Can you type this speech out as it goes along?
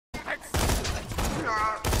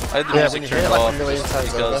I had the music turned off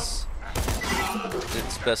because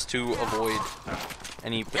it's best to avoid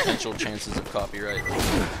any potential chances of copyright.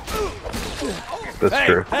 That's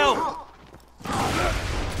true. Help!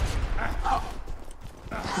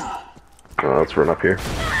 Oh, let's run up here.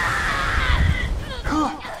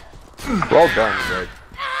 We're all done, right?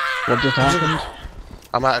 What just happened?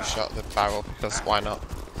 I might have shot the barrel because why not?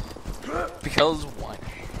 Because why?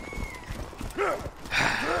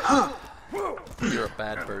 You're a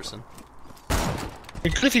bad person. It'd be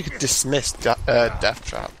good if you could dismiss Death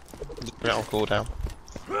Trap. Put it on cooldown.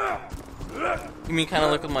 You mean kind of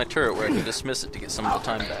like with my turret where I can dismiss it to get some of the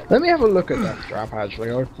time back? Let me have a look at that trap, actually.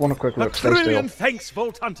 I want a quick look. Stay still. Trillion thanks,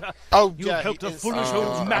 Vault Hunter. Oh, You yeah, helped a he is. foolish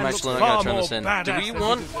old man I'm look actually not far gonna more turn this in. Do badass we than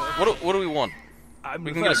want? he deserves. What do we want? I'm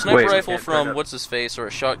We can get a first. sniper Wait. rifle from what's his face, or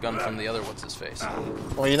a shotgun from the other what's his face.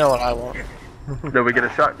 Well, you know what I want. No, we get a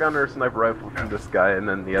shotgun or a sniper rifle from this guy, and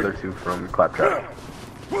then the other two from Claptrap.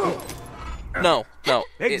 No.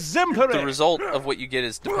 Exemplary. The result of what you get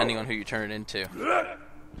is depending on who you turn it into.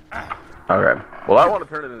 Okay. Well, I want to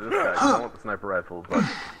turn it into this guy, 'cause I want the sniper rifle, but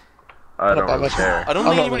I don't really care. I don't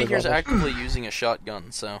I'm think not anybody really here is bothered. actively using a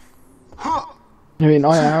shotgun, so I mean,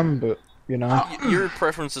 I am, but, you know. your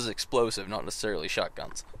preference is explosive, not necessarily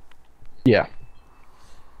shotguns. Yeah.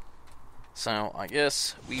 So I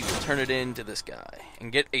guess we will turn it into this guy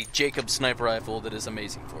and get a Jacob sniper rifle that is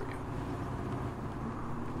amazing for you.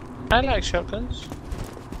 I like shotguns.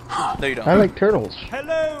 No, you don't. I like turtles.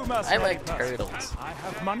 Hello, Master. I like turtles. I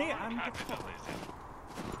have money and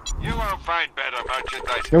You won't find better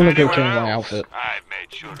merchandise You wanna go anywhere change my else. outfit. I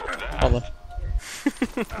made sure of that. Hold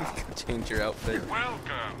on. Change your outfit.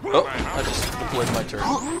 Welcome. Oh, I just deployed my turret.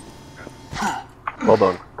 Hold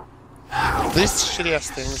on. These shitty ass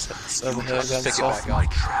things that's over here again. Pick it back up.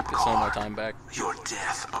 Get some of my time back. Your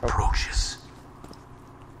death approaches.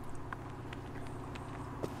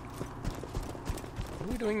 What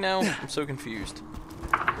are we doing now? I'm so confused.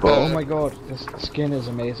 Oh my god, this skin is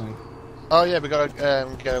amazing. Oh yeah, we gotta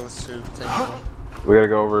get over to things. We gotta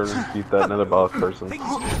go over and beat that another boss person. things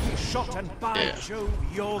need to be shot, and by Jove,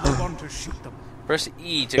 you're the one to shoot them. Press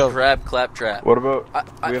E to Go. grab Claptrap. What about...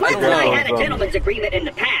 I we have don't to know. get I had a those, gentleman's agreement in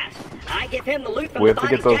the past. I give him the loot from we the have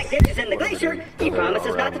to body get Jack those- ditches in the what are they glacier. doing? He They're promises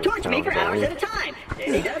not to around torture me for town, hours don't at a time.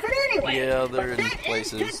 And he does it anyway. Yeah, they're But in that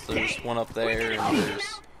places. ain't There's today. one up there, and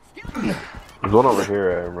there's... There's one over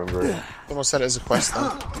here, I remember. Someone said it was a quest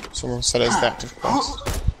then. Someone said it was the active quest.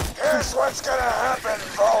 Here's what's gonna happen,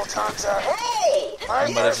 Vault Hunter. Hey! My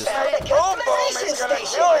Somebody just- first boom boom is gonna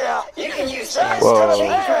kill ya. You can use that Whoa. to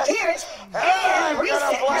change your appearance And and I'm gonna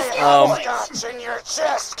reset your play skill points. hopscotch in your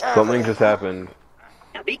chest Something cavity. just happened.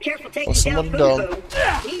 Now be careful taking Well, down someone Boo done.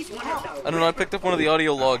 Boo. He's one of those. I don't know, I picked up one of the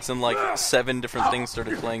audio logs and like 7 different things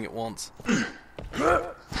started playing at once.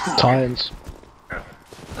 Science.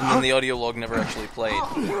 And then the audio log never actually played.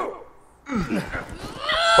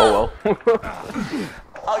 Oh well.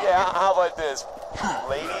 Okay, how about this?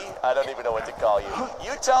 Lady, I don't even know what to call you.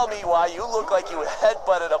 You tell me why you look like you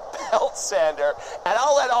headbutted a belt sander, and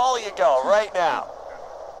I'll let all of you go right now.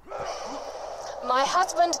 My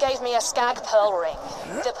husband gave me a skag pearl ring.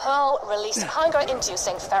 The pearl released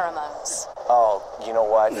hunger-inducing pheromones. Oh, you know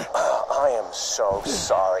what? I am so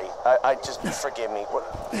sorry. I just, forgive me.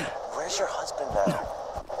 Where's your husband now?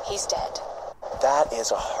 He's dead. That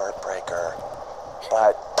is a heartbreaker.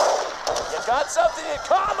 But you got something in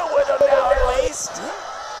common with him now, at least.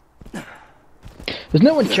 Has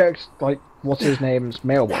no one checked, like, what's his name's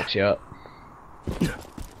mailbox yet?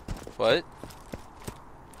 What?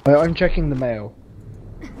 I'm checking the mail.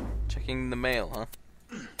 Checking the mail, huh?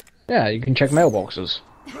 Yeah, you can check mailboxes.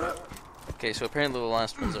 Okay, so apparently the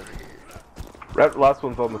last one's over here. That last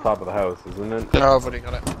one's on the top of the house, isn't it? No, I've already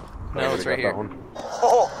got it. No, it's right here.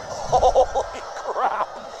 Oh, holy crap.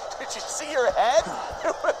 Did you see your head?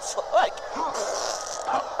 It was like...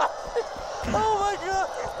 oh my god.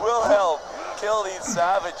 Wilhelm, kill these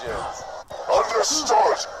savages.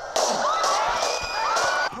 Understood.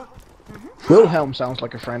 Wilhelm sounds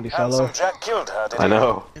like a friendly fellow. Handsome Jack killed her, didn't I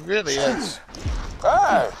know. It really is.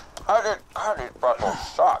 Hey, how did Brussels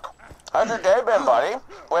suck? How's your day been, buddy?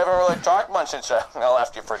 We haven't really talked much since I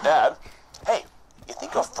left you for dead. Hey, you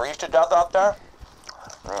think you'll freeze to death out there?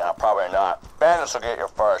 No, probably not. Bandits will get you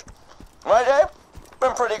first. My day?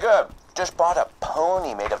 Been pretty good. Just bought a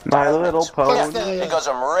pony made of My diamonds. little pony. Yeah, because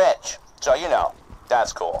I'm rich. So, you know,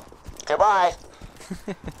 that's cool. Goodbye.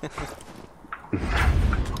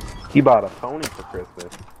 He bought a pony for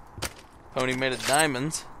Christmas. Pony made of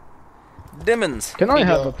diamonds. Diamonds! Can I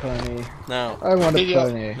have a pony? No. I want a Video.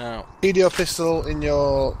 pony. No. TDO pistol in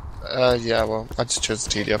your... yeah, well, I just chose the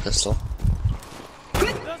TDO pistol.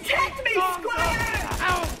 Protect me, Squire!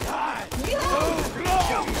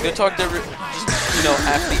 Go talk to, just,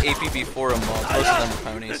 half the APB forum mods. Most of them are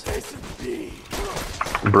ponies.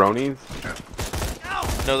 Bronies?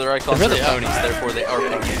 No, their icons are ponies, therefore they are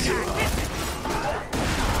ponies.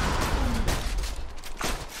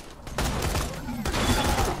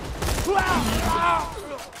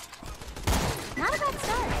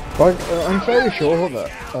 I'm fairly sure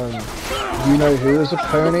that you know who is a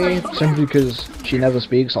pony simply because she never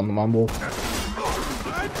speaks on the mumble.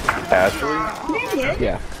 Ashley?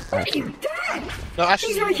 Yeah, Ashley. No,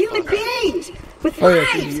 Ashley. These are human beings! With Oh yeah,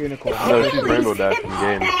 lives! she's a unicorn. No, she's Rainbow Dash in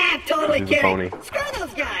game. Totally She's a kidding. pony. Screw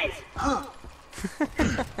those guys!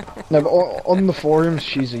 No, but on the forums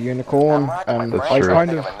she's a unicorn, and That's I true. kind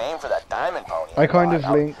Think of of a name for that diamond pony. I kind of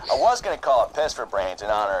linked. I was gonna call it Piss for Brains in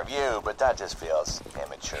honor of you, but that just feels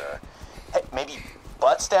immature. Hey, maybe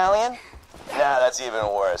Butt Stallion? Nah, that's even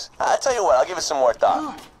worse. I'll tell you what, I'll give it some more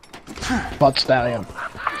thought. Butt Stallion.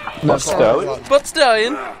 Butt Stallion? Butt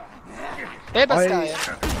Stallion! Hey, Butt Stallion.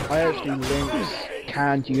 I actually linked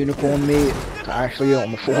canned unicorn meat to Ashley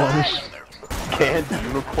on the forums. Canned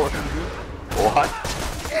unicorn? What?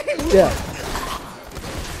 Yeah.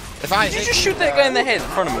 If I Did you just shoot that guy in the head in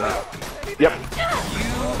front of me? Yep.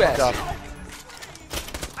 You bastard.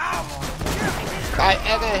 If I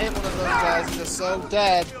ever hit one of those guys, they're so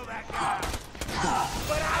dead.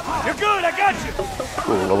 You're good, I got you!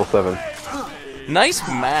 Cool, level 7. Nice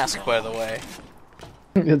mask, by the way.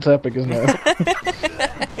 It's epic, isn't it?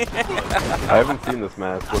 I haven't seen this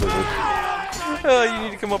mask. What is it? Oh, you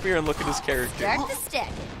need to come up here and look at his character. Start the stick.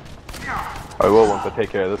 I will once I take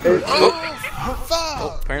care of this person.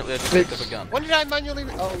 Oh, apparently I just picked up a gun. When did I manually...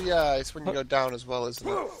 Oh yeah, it's when you go down as well, isn't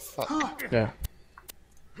it? Fuck. Yeah.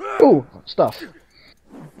 Ooh, stuff.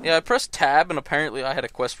 Yeah, I pressed tab and apparently I had a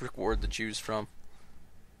quest reward to choose from.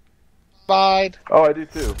 Bye. Oh, I do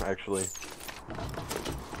too, actually.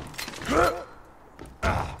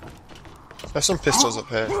 There's some pistols up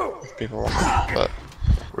here, if people want them, but...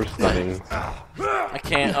 We're stunning. I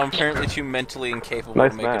can't, I'm apparently too mentally incapable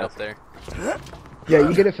Nice to make it mask. up there. Yeah,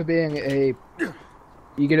 you get it for being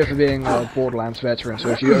a Borderlands veteran. So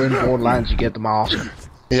if you own Borderlands, you get the mask.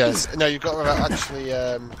 Yes. No, you've got to actually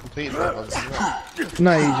complete Borderlands as well.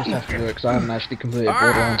 No, you just have to do it because I haven't actually completed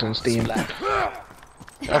Borderlands on Steam.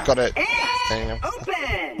 I've got it.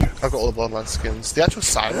 I've got all the Borderlands skins. The actual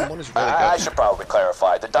Siren one is really good. I should probably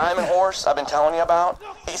clarify. The diamond horse I've been telling you about,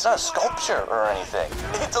 it's not a sculpture or anything.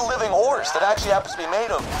 It's a living horse that actually happens to be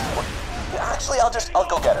made of... Actually, I'll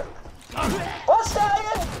go get her. Butt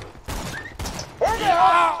Stallion! Here you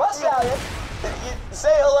go! Butt Stallion!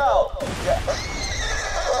 Say hello! Yeah.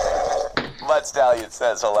 Butt Stallion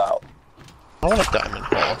says hello. I want a diamond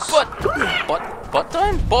horse. Butt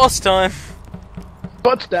time? Boss time!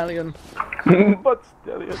 Butt Stallion! Butt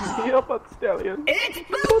Stallion. Yeah, Butt Stallion.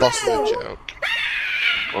 Boss is a joke.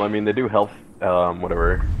 Well, I mean, they do health,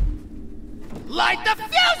 whatever. Light the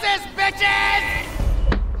fuses, bitches!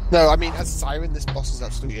 No, I mean, as Siren, this boss is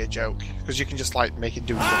absolutely a joke. Because you can just, like, make it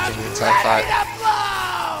do nothing the entire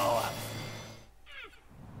fight.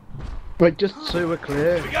 But just so we're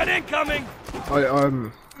clear, We got incoming!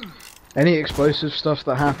 any explosive stuff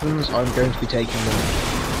that happens, I'm going to be taking them.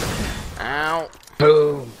 Ow.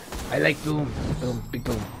 Boom! I like boom. Boom, big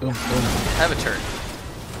boom, boom, boom. Have a turn.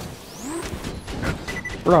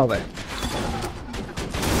 Where are they?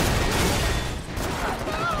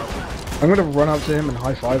 I'm gonna run up to him and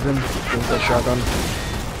high-five him with the shotgun.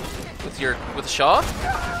 With a shot?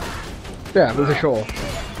 Yeah, with a shaw.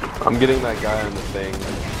 I'm getting that guy on the thing.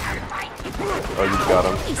 Oh, you got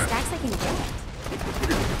him. He stacks like an eject.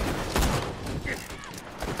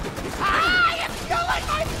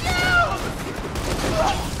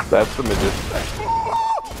 That's the midget.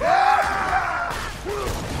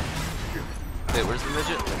 Wait, where's the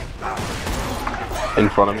midget? In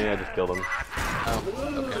front of me, I just killed him. Oh,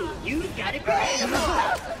 okay. You got it great.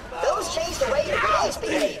 Those change the way your guys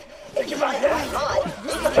behave. If you find the right mod, you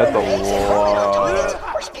can That's a throw grenades and orbit on targets,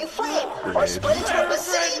 lot. or spew flame, or split into a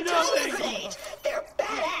bazillion tiny grenades. They're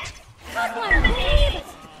badass.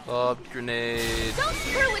 Bob grenade. Don't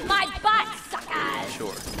screw with my butt, suckers!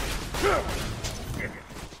 Sure.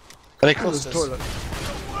 Are they clusters?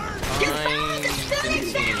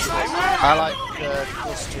 I like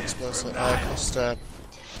cluster explosive, cluster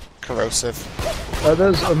corrosive.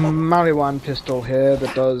 There's a Maliwan pistol here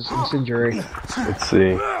that does incendiary. Let's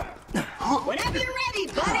see. Whenever you're ready,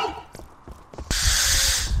 buddy.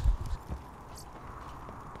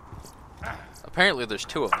 Apparently there's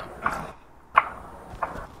two of them.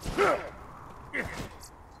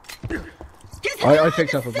 I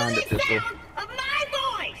picked up a bandit pistol.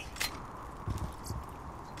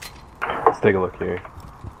 Let's take a look here.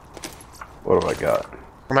 What have I got?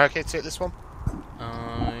 Am I okay to take this one?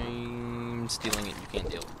 I'm stealing it. You can't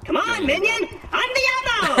deal. Come on, minion! I'm the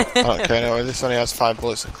ammo! I don't care, no, this only has 5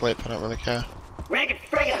 bullets a clip, I don't really care. Ragged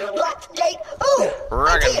fraggin' locked gate. Ooh!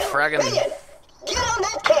 Ragged fraggin'. Minion! Get on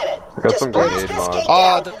that cannon! I got Just some blast grenade this mods. gate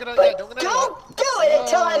Oh, down, don't do it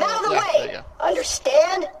until I'm out of the way!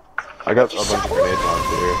 Understand? I got a bunch of grenade mods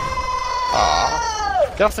here.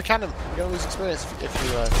 Get off the cannon, you're gonna lose experience if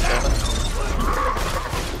you jam it.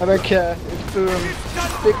 I don't care. It's boom.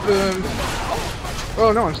 Big boom.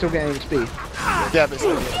 Oh no, I'm still getting XP. Yeah, but it's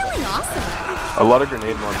Feeling awesome. A lot of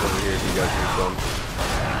grenade mods over here if you guys need some.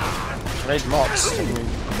 grenade mods.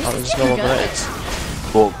 Oh, there's no more grenades.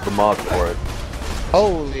 Well, the mods for it.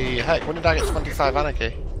 Holy heck, when did I get 25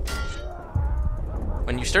 anarchy?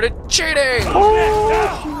 When you started cheating!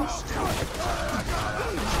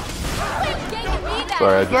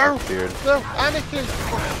 Sorry, I just disappeared. No, anarchy!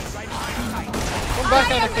 Come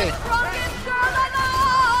back, anarchy!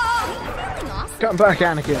 Come back,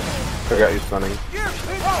 Anakin. I got you stunning.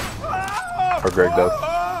 Or Greg does.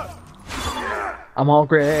 I'm all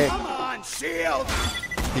Greg. Come on, shield!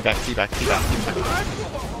 Teabag.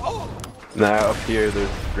 Now up here there's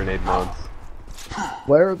grenade mods.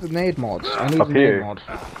 Where are the nade mods? I need Up the here. nade mod.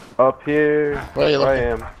 Up here. Where are you I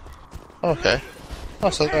looking? am. Okay. Oh,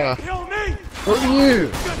 so there. Where are you?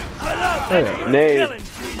 There. Nnaiid.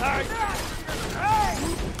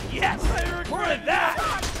 Yes, I regret that.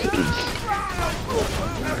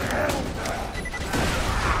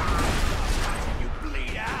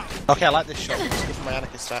 Okay, I like this shot. It's good for my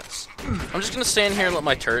anarchy stats. I'm just gonna stand here and let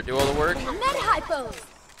my turret do all the work. Med hypos.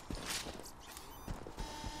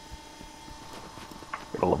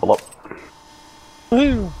 Gotta level up.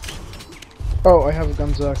 Woo. Oh, I have a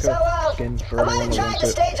Gunzerker skin for am I anyone who trying wants to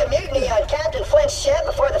it. stage a mutiny on Captain Flint's ship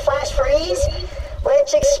before the flash freeze?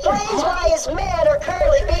 Which explains why his men are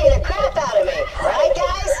currently beating the crap out of me. Right,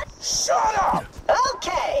 guys? Shut up!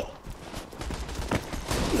 Okay.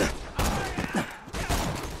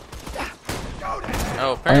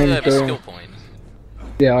 Oh, apparently I have a skill point.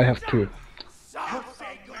 Yeah, I have 2.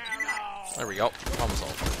 There we go. Problem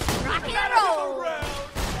solved. Rock and roll.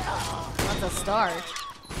 That's a start.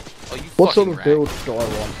 Oh, you What sort fucking of build do I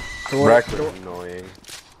want? Racks are annoying.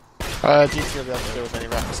 GT will be able to deal with any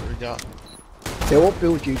racks that we got. Yeah, what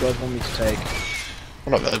build do you guys want me to take?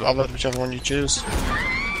 I'm not really bothered, whichever one you choose.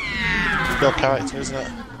 Your character, isn't it?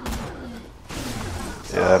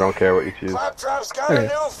 Yeah, I don't care what you choose. Claptrap's got a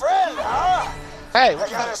new friend, huh? Hey, I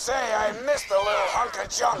gotta say, I missed the little hunk of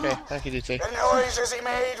junk. Okay, thank you, DT. The noises he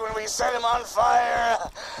made when we set him on fire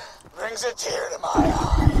brings a tear to my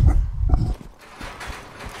eye.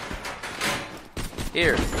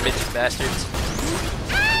 Here, bitch bastards.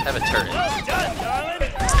 Have a turret.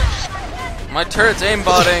 My turret's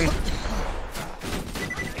aimbotting.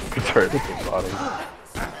 The turret's aimbotting.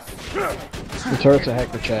 The turret's a heck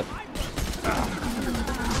of a chat.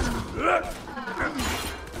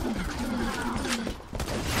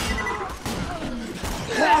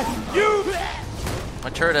 My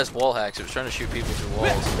turret has wall hacks. It was trying to shoot people through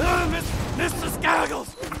walls. Mr.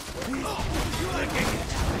 Scoggles!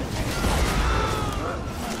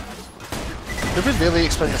 Could we really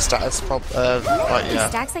explain the status pop? Right, yeah.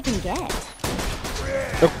 Stacks I can get.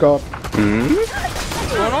 Oh god.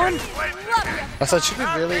 What's going on? I said, should we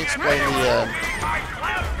really explain the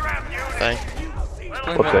thing?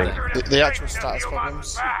 What thing? The actual status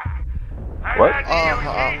problems? What?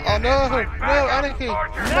 Oh no! No, anarchy!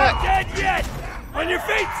 Not dead yet! On your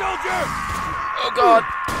feet, soldier! Oh god!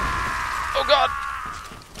 Oh god!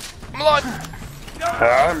 I'm alive!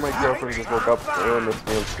 My girlfriend just woke up and this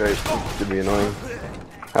feels great. It's gonna be annoying.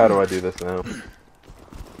 How do I do this now?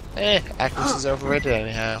 Accuracy is overrated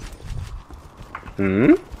anyhow.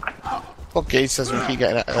 Hmm? What Gaige says we keep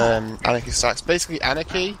getting anarchy stacks. Basically,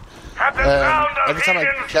 anarchy. Every time I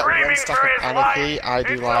get 1 stack of anarchy, I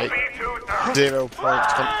do like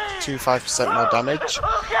 0.25% more damage,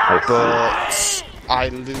 but I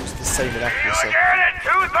lose the same in accuracy.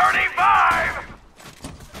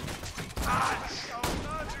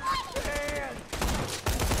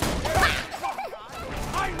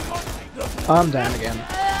 I'm down again.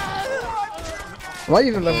 Am I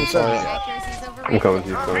even level 7 yet? I'm coming to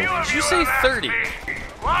you soon. Did you say 30?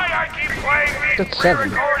 That's 7.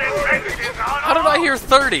 How did I hear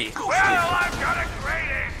 30?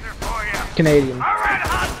 Canadian.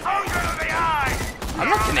 I'm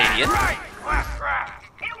not Canadian.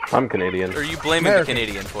 I'm Canadian. Or are you blaming American. the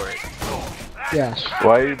Canadian for it? Yes.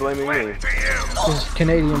 Why are you blaming me? It's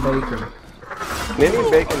Canadian bacon. Canadian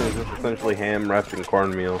bacon is just essentially ham wrapped in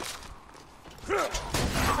cornmeal.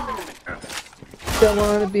 Don't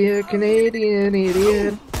wanna be a Canadian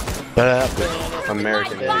idiot. I'm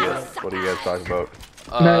American Idiot. What are you guys talking about?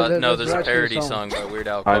 No, there's a parody song by Weird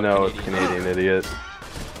Al called I know, it's Canadian Idiot.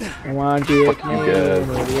 I want to be a Canadian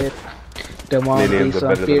idiot. Don't want to be Canadians are some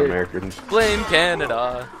better than beer. Americans. Blame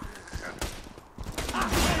Canada.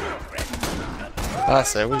 I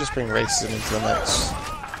say, we just bring racism into the mix.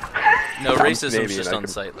 No, racism's just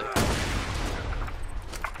unsightly.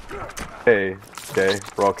 Hey, okay,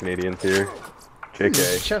 we're all Canadians here.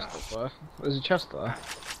 JK. There's a chest there.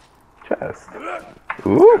 Chest.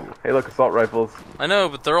 Ooh! Hey, look, assault rifles. I know,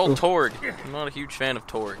 but they're all Torg. I'm not a huge fan of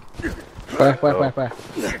Torg. Where?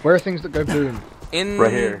 Where are things that go boom? In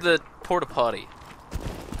right here. The porta potty.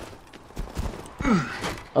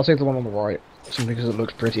 I'll take the one on the right, simply because it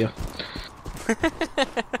looks prettier.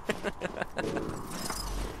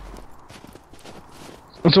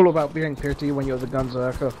 It's all about being pretty when you're the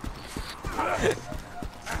Gunzerker.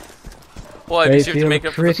 Why? Because you have to make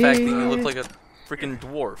up for the fact that you look like a freaking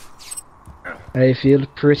dwarf. I feel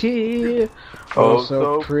pretty. Oh,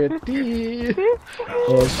 so pretty.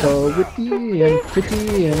 Oh, so witty and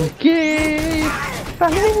pretty and gay. So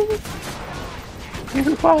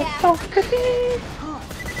pretty.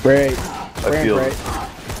 Great. I feel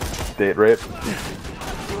date rape.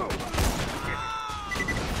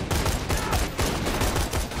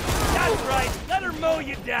 That's right. Let her mow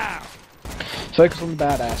you down. Focus on the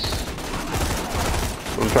badass.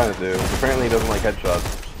 What I'm trying to do. Apparently he doesn't like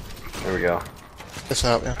headshots. There we go. This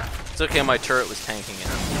help, yeah. It's okay, my turret was tanking it.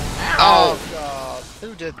 Oh god,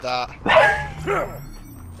 who did that?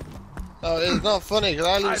 Oh, it's not funny because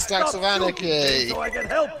I lose stacks of anarchy. So I can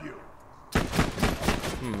help you.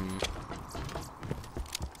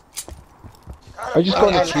 I just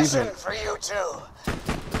got an achievement. For you two.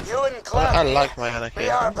 You and Clem. I like my anarchy. We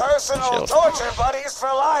are personal torture buddies for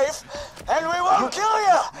life, and we won't kill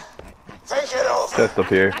you. Think it over. Chest up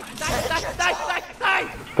here.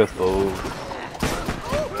 Pistols.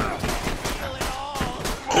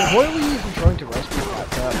 Why are we even trying to rescue that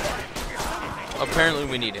cat? Apparently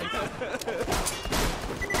we need him.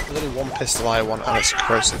 There's only one pistol I want, and it's a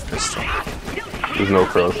corrosive pistol. There's no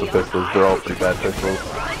corrosive pistols. They're all pretty bad pistols.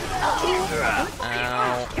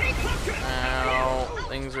 Ow. Ow.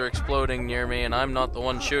 Things are exploding near me, and I'm not the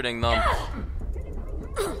one shooting them.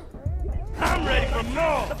 I'm ready for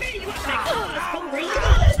more.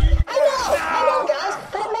 I know, guys,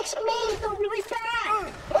 but it makes me feel really bad.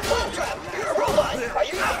 What's up, Trap? You're a robot. Are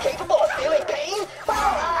you not capable of feeling pain?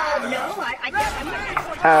 Well, no, I guess I'm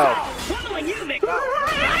not. Ow. Following you, Mick.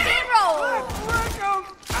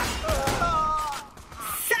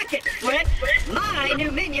 Suck it, Fred. My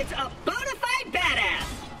new minion's a bona fide badass.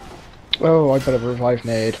 Oh, I better revive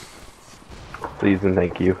Nnaiid. Please and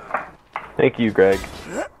thank you. Thank you, Greg.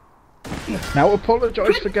 Now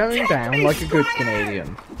apologise for going down like a good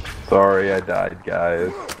Canadian. Sorry I died, guys.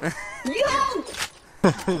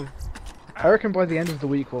 I reckon by the end of the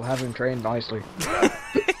week we'll have him trained nicely.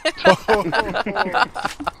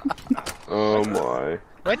 Oh my.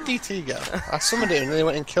 Where'd DT go? I summoned him and then he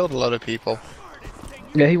went and killed a lot of people.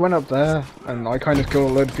 Yeah, he went up there, and I kind of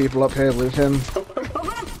killed a load of people up here with him.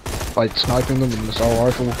 By sniping them with an assault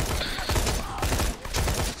rifle.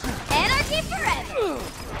 Anarchy forever.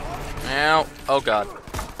 Ow. Oh god.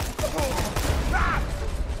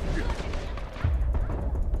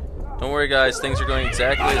 Don't worry guys, things are going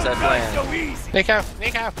exactly as I planned. Nico,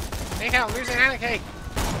 I'm losing anarchy.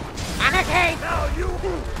 Anarchy!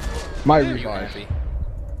 My You revive. happy.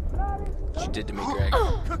 What you did to me, Greg.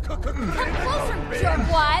 Come closer,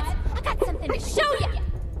 jerkwads. I got something to show you.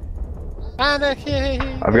 Anarchy!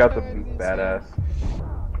 I've got the badass.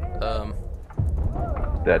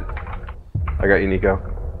 Dead. I got you, Nico.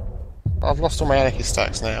 I've lost all my anarchy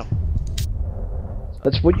stacks now.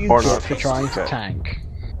 That's what you Or get not. for trying to tank.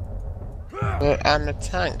 But I'm a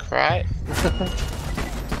tank, right?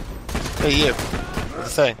 Hey, you. The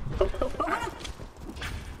thing.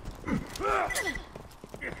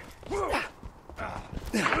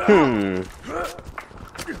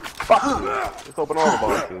 Fuck! Let's open all the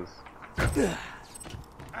boxes.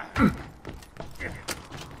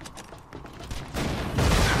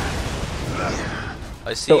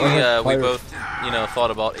 I see we both,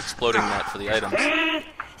 thought about exploding that for the items.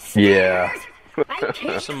 Yeah.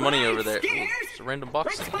 There's some money over there. Ooh, there's a random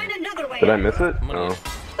box in here. Did I miss it? Money.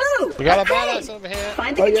 Oh. We got a badass over here. Oh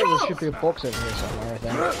yeah, there should be a box over here somewhere, I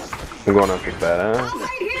think. I'm going after badass.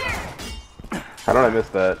 How did I miss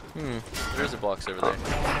that? There's a box over there.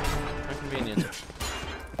 How convenient.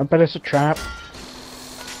 I bet it's a trap.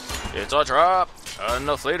 It's a trap!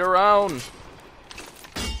 Enough later around!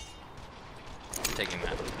 I'm taking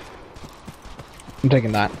that. I'm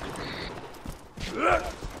taking that.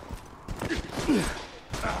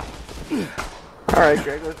 Alright,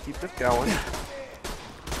 Greg, let's keep this going.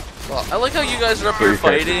 Well, I like how you guys are up here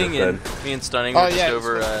fighting, and me and Stunning were just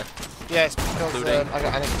over, yeah, it's because I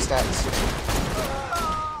got anarchy stats.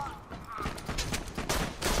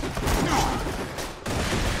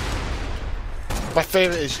 My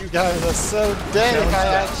favourite is you guys are so dead if I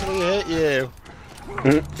actually hit you.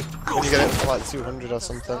 When you get it for like 200 or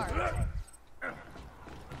something.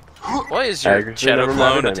 Why is your shadow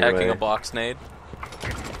clone attacking a box Nnaiid?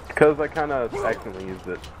 Because I kind of accidentally used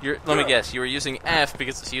it. Let me guess, you were using F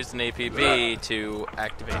because it's used in APB to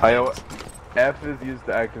activate F is used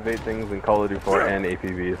to activate things in Call of Duty 4 and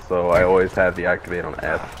APB, so I always have the activate on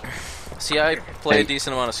F. See, I play a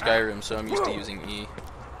decent amount of Skyrim, so I'm used to using E.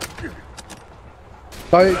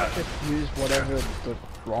 I just use whatever the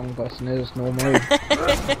wrong button is normally.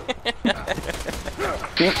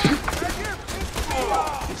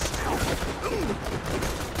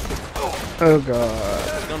 Oh god.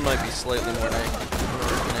 This gun might be slightly more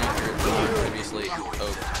inaccurate than previously.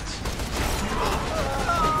 Oh.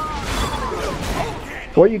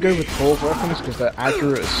 Why you go with pulse weapons? Because they're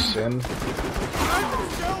accurate as sin.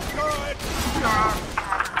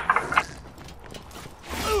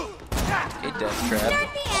 Hey, Death Trap.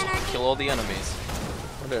 Kill all the enemies.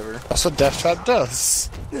 Whatever. That's what Death Trap does.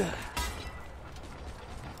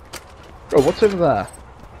 Oh, what's over there?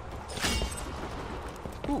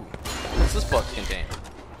 Ooh. What's this box contain?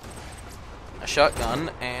 A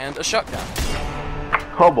shotgun and a shotgun.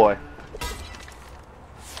 Oh boy.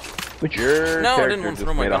 Which your no, I character didn't want to just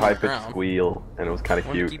throw my made gun a on the high-pitched ground. squeal, and it was kind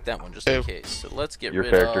of cute. Keep that one just in case. So let's get your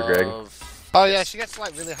rid character, of... Greg. Oh yeah, she gets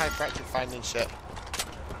like really high practice finding shit.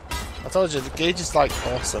 I told you, the Gaige is like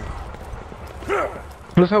awesome. I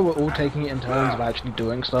love how we're all taking it in turns of actually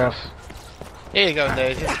doing stuff. Here you go,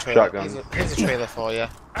 Nnaiid. Here's a trailer. Shotguns. Here's a trailer for you.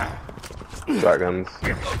 Shotguns.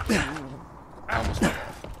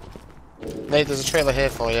 Nnaiid, there's a trailer here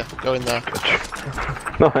for you. Go in there.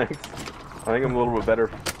 No thanks. I think I'm a little bit better.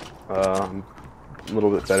 A little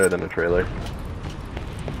bit better than a trailer.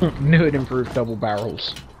 Nnaiid improved double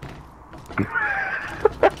barrels.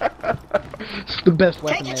 It's the best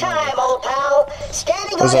weapon. Take your time, old pal.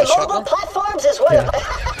 Standing on immobile platforms is what. Yeah.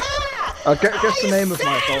 Guess the name of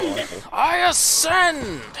my assault rifle. I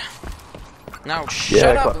ascend! Now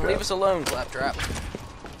shut up and leave us alone, Claptrap.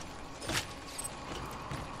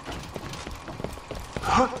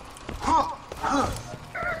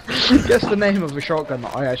 Guess the name of a shotgun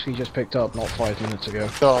that I actually just picked up not 5 minutes ago.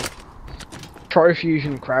 Go on.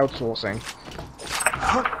 Trifusion crowdsourcing.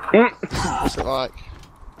 What's it like?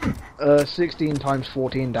 16 times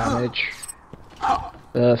 14 damage.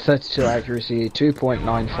 32 accuracy,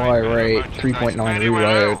 2.9 fire rate, 3.9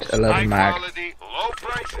 reload, 11 mag.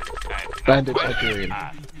 And it's Hyperion.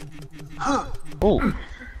 Ooh.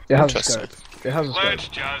 It has a scope. It has a scope.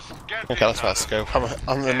 Okay, let's have a scope.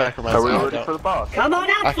 I'm the necromancer. Are we ready for the boss? Come on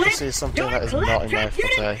out, Accuracy is something that is not in my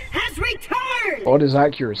forte. has returned. What is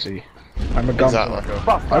accuracy? I'm a gunzerker.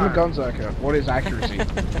 Exactly. I'm a gunzerker. What is accuracy?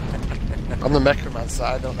 I'm the necromancer,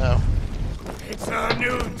 I don't know. It's a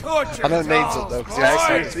new torture. I know Nnaiid's up though, because The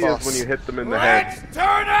accuracy is when you hit them in the head.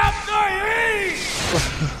 Turn up the heat!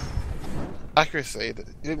 Accuracy?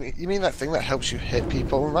 You mean that thing that helps you hit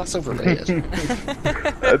people? And that's overrated.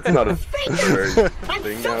 That's not a very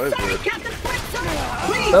thing now, is it?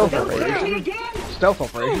 Stealth operation? Stealth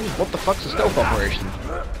operation? What the fuck's a stealth operation?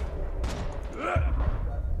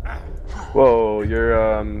 Whoa, your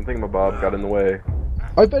thingamabob got in the way.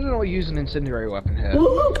 I better not use an incendiary weapon here.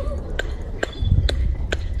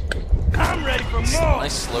 I'm ready for more.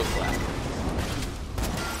 Nice slow clap.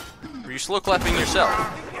 Were you slow clapping yourself?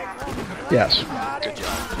 Yes. Good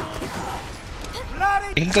job.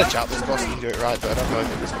 You can glitch out this boss if you do it right, but I don't know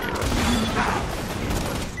if it's going to be right.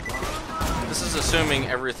 This is assuming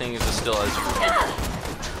everything is as still as you remember.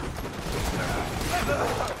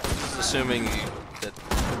 This is assuming that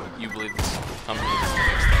you believe this company is the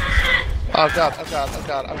next thing. Oh god, oh god, oh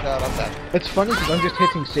god, oh god, I'm dead. It's funny because I'm just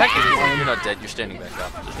hitting 60. You're not dead, you're standing back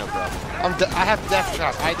up. There's no problem. I have death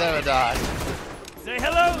trap, I never die. Say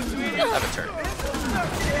hello, sweetie. I have a turn.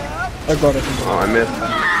 I got it. Oh, I missed.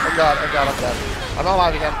 Oh god, I'm dead. I'm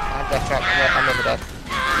alive again. I have death trap, I'm never dead.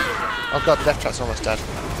 Oh god, death trap's almost dead.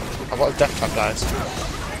 Oh, what if death trap dies?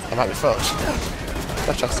 I might be fucked.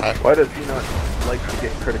 Death trap's dead. Why does he not like to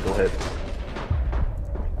get critical hits?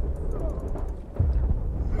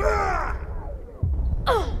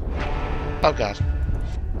 Oh god.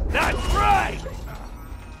 That's right.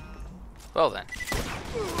 Well then.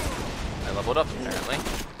 I leveled up apparently.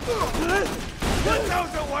 Put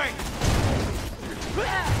those away.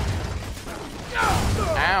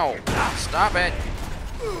 Ow! Stop it!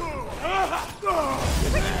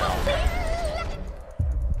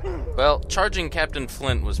 Well, charging Captain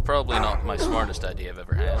Flint was probably not my smartest idea I've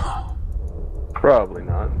ever had. Probably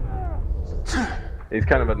not. He's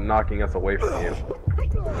kind of knocking us away from you.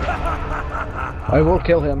 I will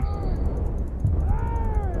kill him.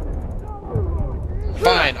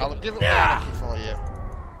 Fine, I'll give it back for you.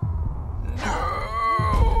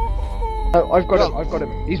 Oh, I've got him. I've got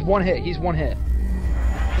him. He's one hit. He's one hit.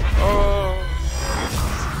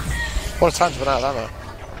 What a time to run out of ammo.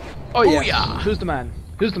 Oh yeah. Who's the man?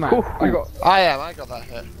 Who's the man? I got that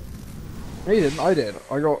hit. No, you didn't. I did.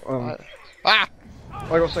 I got I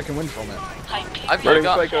got second win from it. I've never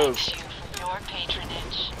got. Well,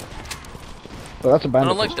 that's a bandit. I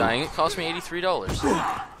don't like dying. It cost me $83.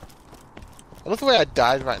 I love the way I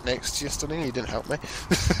died right next to you, Stunning. You didn't help me.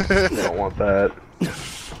 Don't want that.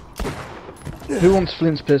 Who wants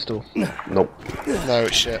Flint's pistol? Nope. No,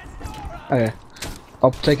 it's shit. Okay.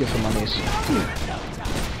 I'll take it for monies.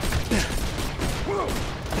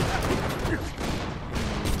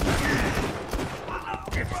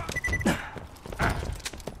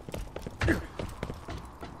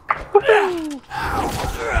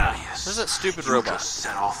 Where's that stupid robot?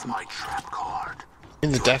 Set off my trap card.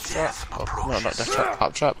 In the death trap? Oh, no, not death trap,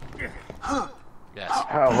 pop trap. Yes.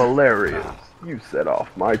 How hilarious. You set off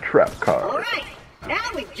my trap card. Alright,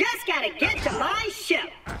 now we just gotta get to my ship.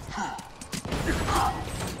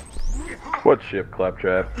 What ship,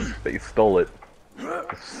 Claptrap? They stole it.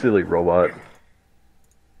 Silly robot.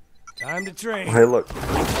 Time to train. Hey, look.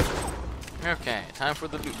 Okay, time for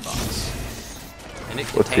the loot box. And it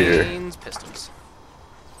What's here? contains pistols.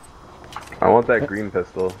 I want that green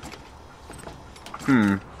pistol.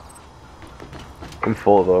 I'm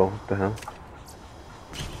full though. What the hell?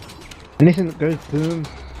 Anything that goes boom?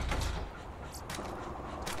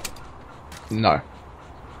 No.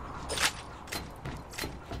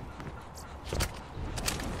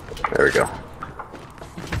 There we go.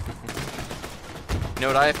 You know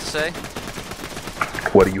what I have to say?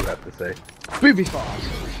 What do you have to say? Booby fast.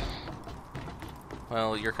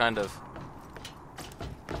 Well, you're kind of...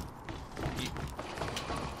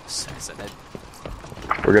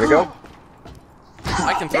 We're gonna go?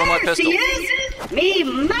 I can throw my pistol. There she is! Me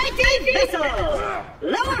mighty vessel!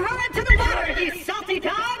 Lower her into the water, you salty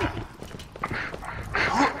dog!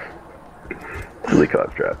 Silly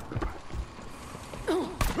Claptrap.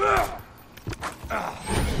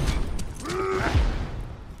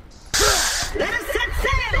 Let us set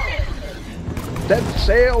sail! Set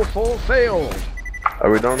sail, full sail! Are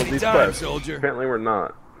we done with these Anytime, quests? soldier. Apparently we're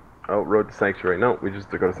not. Oh, road to Sanctuary. No, we just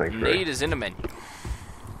have to go to Sanctuary. Nnaiid is in a menu.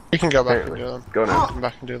 You can go back Apparently. and do them. Go now. Come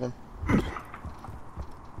back and do them.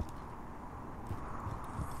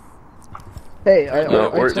 Hey,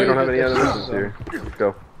 No, I'd we say don't have that any other this missions is, here. Let's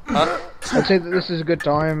go. I'd say that this is a good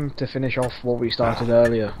time to finish off what we started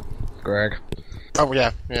earlier, Greg. Oh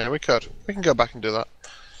yeah, we could. We can go back and do that.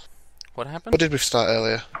 What happened? What did we start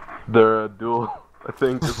earlier? The duel, I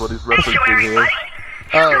think, is what he's referencing here.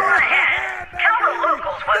 Oh. Tell the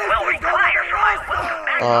locals what we'll require for my welcome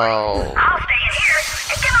back. Oh. I'll stay in here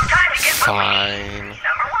and give them time to get Fine.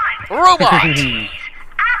 Number 1. Robot! Obvious.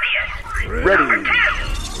 Ready. Number 2.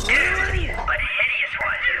 Curious but hideous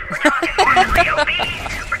ones. We're talking morbidly obese.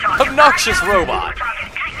 We're talking Obnoxious robot. We're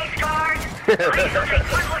talking acne scars. Please don't take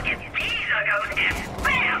one look at these uggos and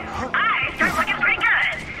bam! Eyes start looking pretty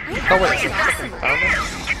good. Oh wait, it's a fucking powder?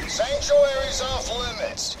 Sanctuary's off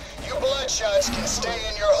limits. You bloodshots can stay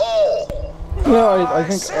in your hole. No, I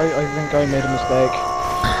think I made a mistake.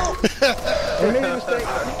 I made a mistake.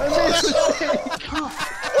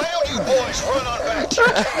 Why don't you boys run on back to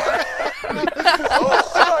your camp? Oh,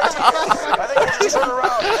 fuck. I think we'll just turn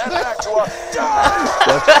around and head back to our...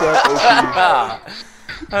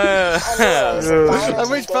 At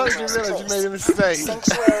which point did you realise you made a mistake?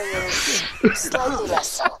 Sanctuary is slightly less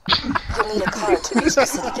so. You'll need a car to reach the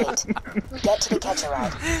city gate. Get to the catcher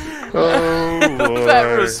ride. That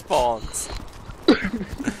response.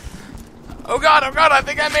 Oh god, I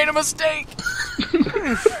think I made a mistake!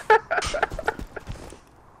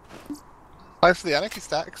 Time for the anarchy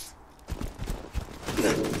stacks. I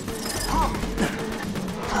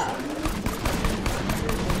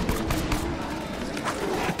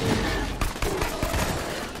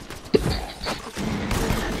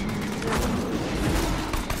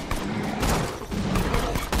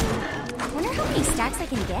wonder how many stacks I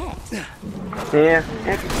can get. Yeah,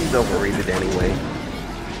 XP's overrated anyway.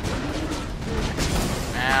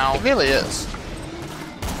 Ow. It really is.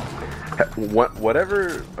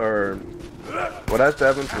 Whatever, or what has to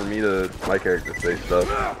happen for me to my character say stuff?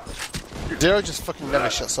 Zero just fucking never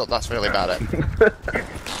shuts up, that's really bad at.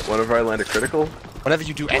 Whenever I land a critical? Whenever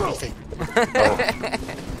you do anything. Oh.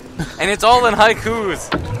 And it's all in haikus.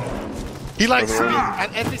 He likes to be,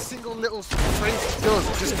 and every single little phrase he does,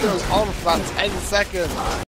 it just goes on for about 10 seconds.